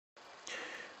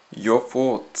Your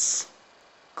thoughts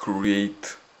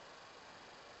create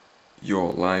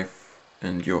your life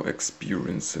and your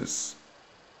experiences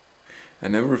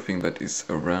and everything that is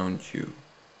around you.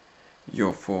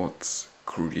 Your thoughts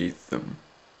create them.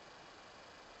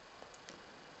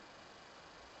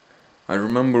 I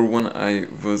remember when I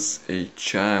was a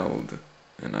child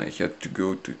and I had to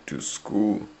go to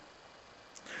school,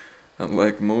 and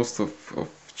like most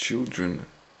of children,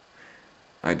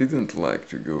 I didn't like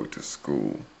to go to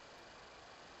school.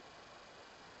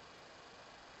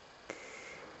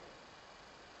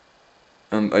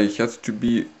 And I had to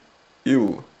be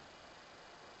ill.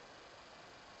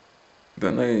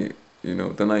 Then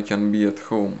I can be at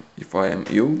home. If I am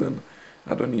ill, then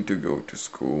I don't need to go to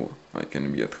school. I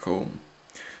can be at home.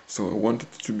 So I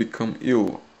wanted to become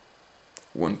ill,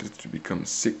 wanted to become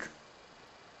sick.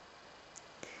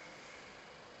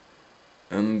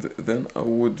 And then I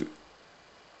would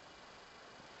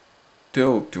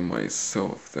tell to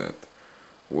myself that,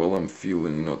 well, I'm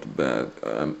feeling not bad.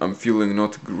 I'm feeling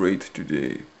not great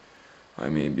today. I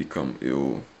may become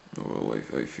ill. Well,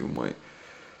 I feel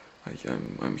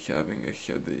I'm having a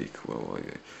headache. Well,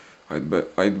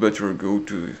 I'd better go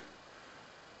to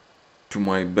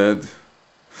my bed.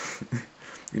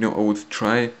 I would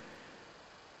try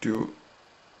to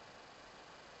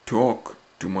talk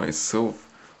to myself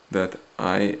that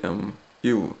I am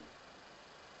ill,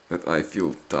 that I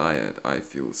feel tired, I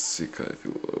feel sick, I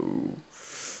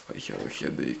have a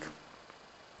headache.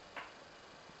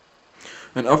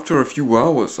 And after a few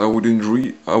hours, I would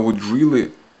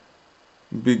really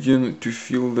begin to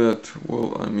feel that,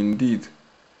 well, I'm indeed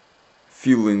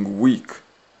feeling weak,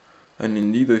 and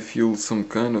indeed I feel some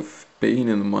kind of pain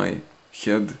in my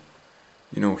head,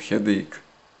 headache.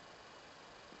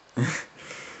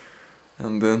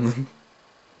 And then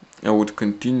I would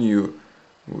continue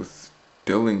with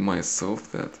telling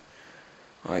myself that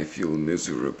I feel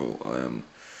miserable,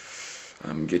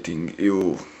 I'm getting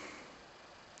ill.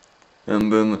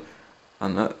 And then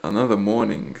another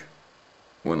morning,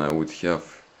 when I would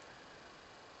have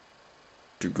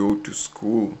to go to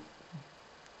school,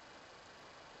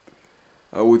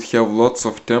 I would have lots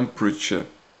of temperature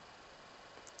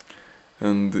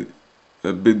and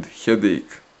a bit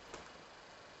headache.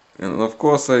 And of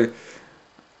course I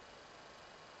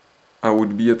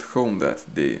would be at home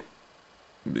that day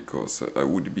because I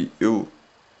would be ill.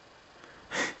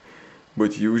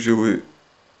 But usually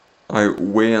I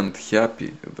weren't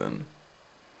happy then.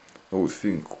 I would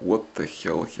think, what the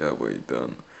hell have I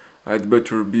done? I'd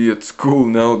better be at school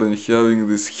now than having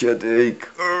this headache.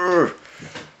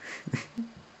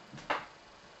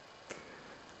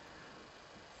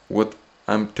 What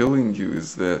I'm telling you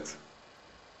is that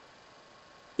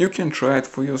you can try it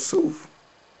for yourself.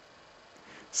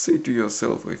 Say to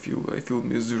yourself, I feel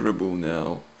miserable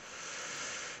now.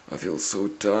 I feel so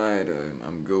tired,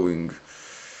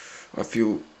 I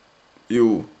feel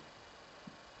ill.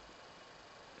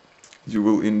 You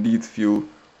will indeed feel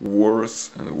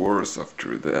worse and worse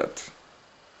after that.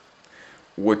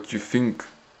 What you think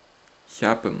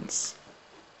happens.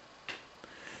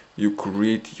 You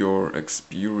create your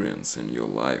experience in your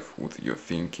life with your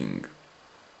thinking.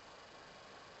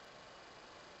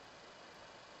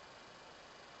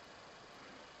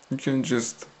 You can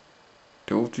just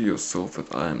tell to yourself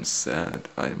that I am sad,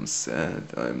 I am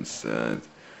sad, I am sad.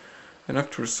 And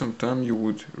after some time you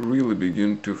would really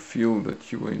begin to feel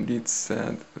that you are indeed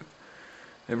sad, that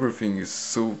everything is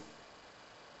so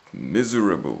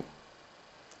miserable,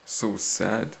 so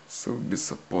sad, so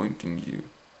disappointing you.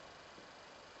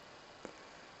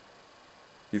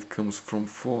 It comes from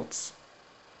thoughts.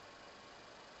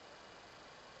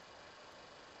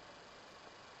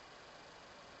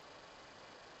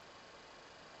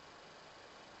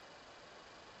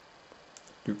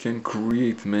 You can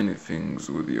create many things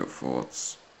with your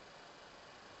thoughts.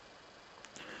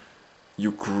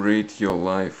 You create your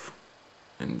life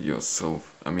and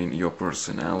yourself, your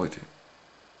personality.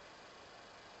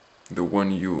 The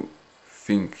one you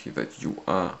think that you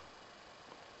are.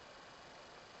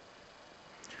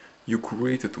 You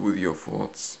create it with your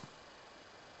thoughts.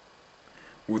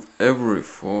 With every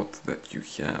thought that you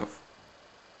have.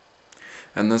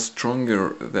 And the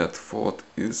stronger that thought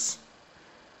is,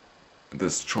 the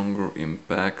stronger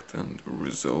impact and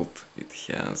result it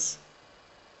has.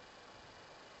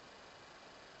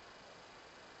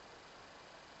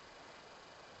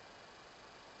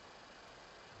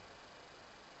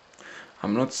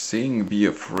 I'm not saying be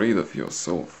afraid of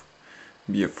yourself.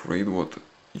 Be afraid what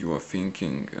you are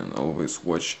thinking and always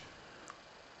watch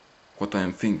what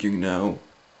I'm thinking now.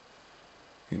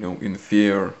 In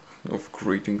fear of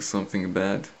creating something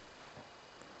bad.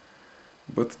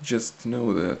 But just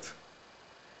know that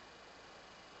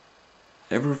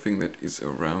everything that is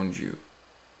around you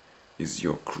is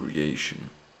your creation.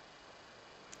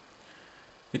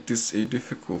 It is a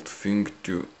difficult thing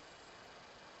to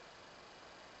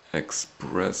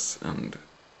express and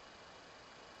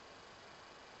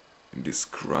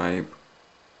describe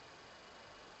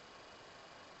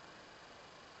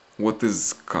what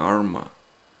is karma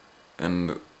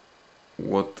and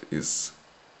what is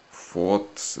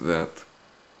thoughts that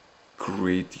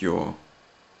create your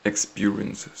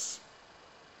experiences.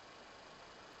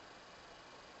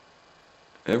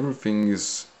 Everything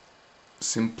is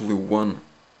simply one,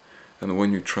 and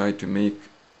when you try to make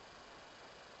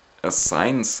a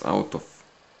science out of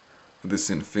this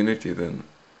infinity, then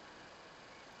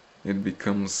it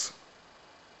becomes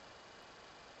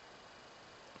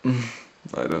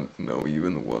I don't know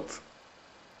even what.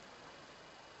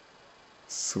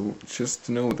 So just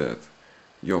know that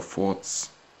your thoughts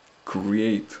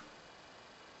create.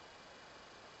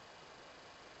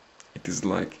 It is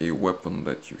like a weapon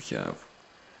that you have.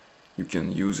 You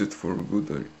can use it for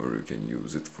good or you can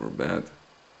use it for bad.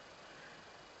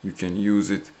 You can use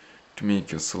it to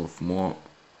make yourself more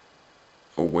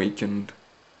awakened.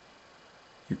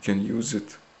 You can use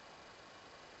it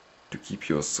to keep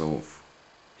yourself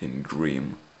in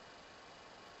dream.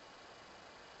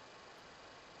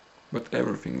 But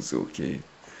everything's okay.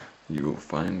 You will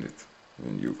find it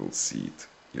and you will see it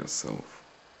yourself.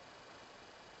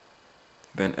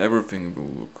 Then everything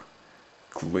will look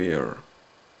clear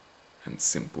and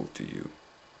simple to you.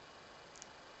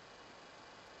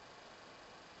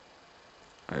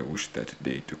 I wish that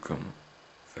day to come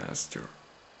faster.